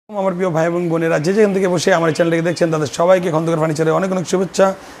আমার প্রিয় ভাই এবং বোনেরা যে যেখান থেকে বসে আমার চ্যানেলটাকে দেখছেন তাদের সবাইকে খন্দকার ফার্নিচারে অনেক অনেক শুভেচ্ছা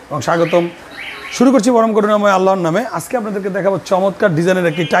এবং স্বাগতম। শুরু করছি পরম করুণাময় আল্লাহর নামে। আজকে আপনাদেরকে দেখাবো চমৎকার ডিজাইনের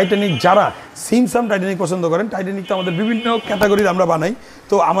একটি টাইটানিক। যারা সিমসাম টাইটানিক পছন্দ করেন, টাইটানিক তো আমাদের বিভিন্ন ক্যাটাগরির আমরা বানাই।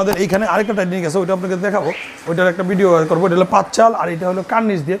 তো আমাদের এইখানে আরেকটা টাইটানিক আছে, ওইটা আপনাকে দেখাবো, ওইটার একটা ভিডিও করবো। এটা হলো 5 চাল আর এটা হলো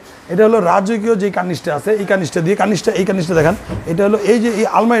কার্নিশ দিয়ে। এটা হলো রাজকীয় যে কার্নিশটা আছে এই কার্নিশটা দিয়ে, এই কার্নিশটা দেখান। এটা হলো এই যে এই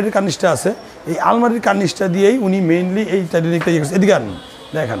আলমারির কার্নিশটা আছে, এই আলমারির কার্নিশটা দিয়েই উনি মেইনলি এই টাইটানিকটা ইয়ে করছে। এদিকে আনুন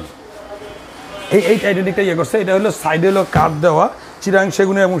দেখান, এই টাইটানিকটা ইয়ে করছে। এটা হলো সাইডে হলো কাঠ দেওয়া চিরাং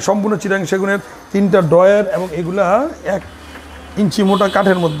সেগুনের এবং সম্পূর্ণ চিরাং সেগুনের 3টা ড্রয়ার এবং এগুলা 1 ইঞ্চি মোটা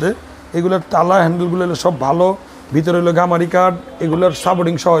কাঠের মধ্যে। এগুলোর তালা হ্যান্ডেলগুলো হলো সব ভালো, ভিতরে হলো গামারি কাঠ, এগুলোর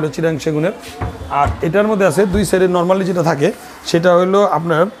সাপোর্টিং সহ হলো চিরাং সেগুনের। আর এটার মধ্যে আছে 2 সাইডে নর্মালি যেটা থাকে সেটা হলো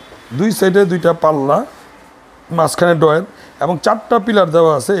আপনার 2 সাইডে 2টা পাল্লা, মাঝখানে ড্রয়ার এবং 4টা পিলার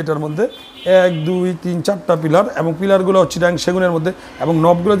দেওয়া আছে এটার মধ্যে। 1 2 3 4টা পিলার এবং পিলারগুলো চিরাং সেগুনের মধ্যে। এবং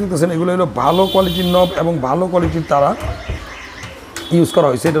নবগুলো দেখতেছেন এগুলো হলো ভালো কোয়ালিটির নব এবং ভালো কোয়ালিটির তারা ইউজ করা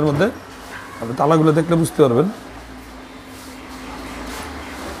হয়েছে এটার মধ্যে। আপনি তালাগুলো দেখলে বুঝতে পারবেন।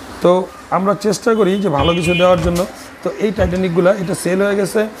 তো আমরা চেষ্টা করি যে ভালো কিছু দেওয়ার জন্য। তো এই টাইটানিকগুলো এটা সেল হয়ে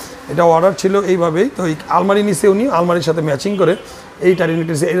গেছে, এটা অর্ডার ছিল এইভাবেই। তো এই আলমারি নিচে উনি আলমারির সাথে ম্যাচিং করে এই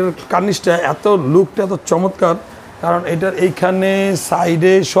টাইটানিকটা নিচে। এটার কার্নিশটা এত লুকটা এত চমৎকার, কারণ এটার এইখানে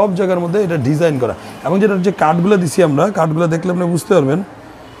সাইডে সব জায়গার মধ্যে এটা ডিজাইন করা। এবং যেটার যে কাঠগুলো দিছি আমরা, কাঠগুলো দেখলে আপনি বুঝতে পারবেন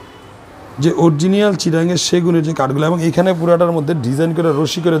যে অরিজিনাল চিরাঙের সেগুনের যে কাঠগুলো। এবং এইখানে পুরাটার মধ্যে ডিজাইন করে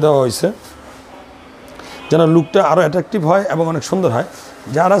রশি করে দেওয়া হয়েছে যেন লুকটা আরও অ্যাট্রাকটিভ হয় এবং অনেক সুন্দর হয়।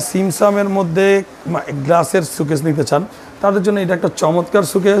 যারা সিমসামের মধ্যে গ্লাসের সুকেস নিতে চান তাদের জন্য এটা একটা চমৎকার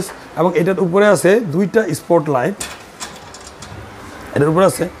সুকেস। এবং এটার উপরে আছে 2টা স্পট লাইট, এটার উপরে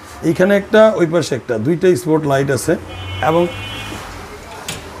আছে এইখানে একটা, ওই পাশে একটা, 2টা স্পট লাইট আছে। এবং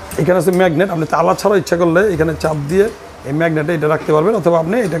এখানে আছে ম্যাগনেট। আপনি তালা ছাড়া ইচ্ছা করলে এখানে চাপ দিয়ে এই ম্যাগনেটে এটা রাখতে পারবেন, অথবা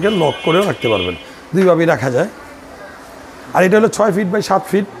আপনি এটাকে লক করেও রাখতে পারবেন, দুইভাবেই রাখা যায়। আর এটা হলো 6 ফিট বাই 7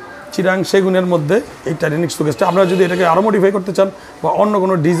 ফিট চিরাং সেগুনের মধ্যে এই টাইটানিক শোকেসটা। আপনারা যদি এটাকে আরও মডিফাই করতে চান বা অন্য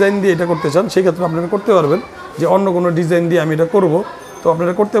কোনো ডিজাইন দিয়ে এটা করতে চান, সেই ক্ষেত্রে আপনারা করতে পারবেন যে অন্য কোনো ডিজাইন দিয়ে আমি এটা করব। তো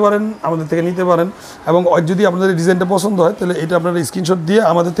আপনারা করতে পারেন, আমাদের থেকে নিতে পারেন। এবং যদি আপনাদের ডিজাইনটা পছন্দ হয় তাহলে এটা আপনারা স্ক্রিনশট দিয়ে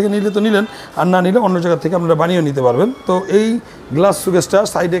আমাদের থেকে নিলে তো নিলেন, আর না নিলে অন্য জায়গা থেকে আপনারা বানিয়ে নিতে পারবেন। তো এই গ্লাস শোকেসটা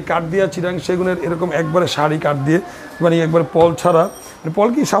সাইডে কাঠ দিয়ে চিরাং সেগুনের এরকম একবারে শাড়ি কাঠ দিয়ে, মানে একবারে পল ছাড়া, পল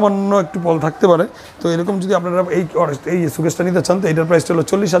কি সামান্য একটু পল থাকতে পারে। তো এরকম যদি আপনারা এই শোকেসটা নিতে চান তো এটার প্রাইসটা হলো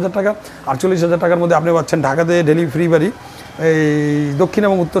 40,000 টাকা। আর 40,000 টাকার মধ্যে আপনি পাচ্ছেন ঢাকাতে ডেলি ফ্রি বাড়ি, এই দক্ষিণ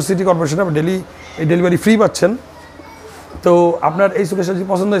এবং উত্তর সিটি কর্পোরেশনে এই ডেলিভারি ফ্রি পাচ্ছেন। তো আপনার এই শোকেসটা যদি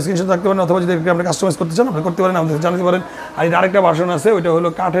পছন্দ হয় স্ক্রিনশট রাখতে পারেন, অথবা যদি আপনি কাস্টমাইজ করতে চান আপনি করতে পারেন, আমাদের জানাতে পারেন। আর এর আরেকটা ভার্সন আছে, ওইটা হলো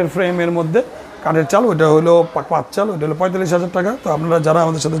কাঠের ফ্রেমের মধ্যে, কাঠের চাল, ওইটা হলো 5 চাল, ওইটা হলো 45,000 টাকা। তো আপনারা যারা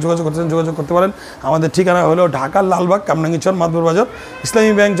আমাদের সাথে যোগাযোগ করতে চান যোগাযোগ করতে পারেন। আমাদের ঠিকানা হলো ঢাকার লালবাগ, কামরাঙ্গীরচর, মাদবর বাজার,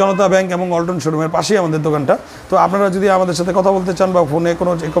 ইসলামী ব্যাংক, জনতা ব্যাংক এবং অল্টন শোরুমের পাশেই আমাদের দোকানটা। তো আপনারা যদি আমাদের সাথে কথা বলতে চান বা ফোনে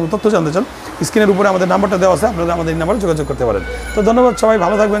কোনো তথ্য জানতে চান, স্ক্রিনের উপরে আমাদের নাম্বারটা দেওয়া আছে, আপনারা আমাদের এই নাম্বারে যোগাযোগ করতে পারেন। তো ধন্যবাদ, সবাই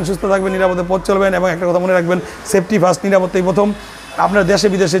ভালো থাকবেন, সুস্থ থাকবেন, নিরাপদে পথ চলবেন এবং একটা কথা মনে রাখবেন, সেফটি ফার্স্ট, নিরাপত্তাই প্রথম। আপনার দেশে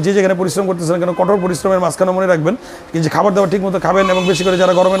বিদেশে যে যেখানে পরিশ্রম করতেছেন কেন, কঠোর পরিশ্রমের মাঝখানে মনে রাখবেন যে খাবার দাবার ঠিক মতো খাবেন এবং বেশি করে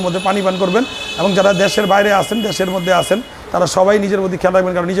যারা গরমের মধ্যে পানি পান করবেন। এবং যারা দেশের বাইরে আছেন, দেশের মধ্যে আছেন, তারা সবাই নিজের প্রতি খেয়াল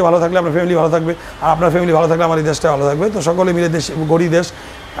রাখবেন, কারণ নিজে ভালো থাকলে আপনার ফ্যামিলি ভালো থাকবে, আর আপনার ফ্যামিলি ভালো থাকলে আমার এই দেশটা ভালো থাকবে। তো সকলে মিলে দেশ, গড়ি দেশ,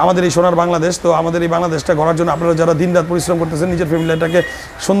 আমাদের এই সোনার বাংলাদেশ। তো আমাদের এই বাংলাদেশটা গড়ার জন্য আপনারা যারা দিনরাত পরিশ্রম করতেছেন, নিজের ফ্যামিলিটাকে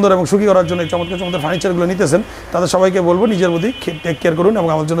সুন্দর এবং সুখী করার জন্য এই চমৎকার চমৎকার ফার্নিচারগুলো নিতেছেন, তাদের সবাইকে বলবো নিজের প্রতি টেক কেয়ার করুন এবং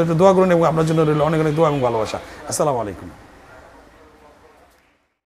আমার জন্য একটু দোয়া করুন। এবং আপনার জন্য রইল অনেক অনেক দোয়া এবং ভালোবাসা। আসসালামু আলাইকুম।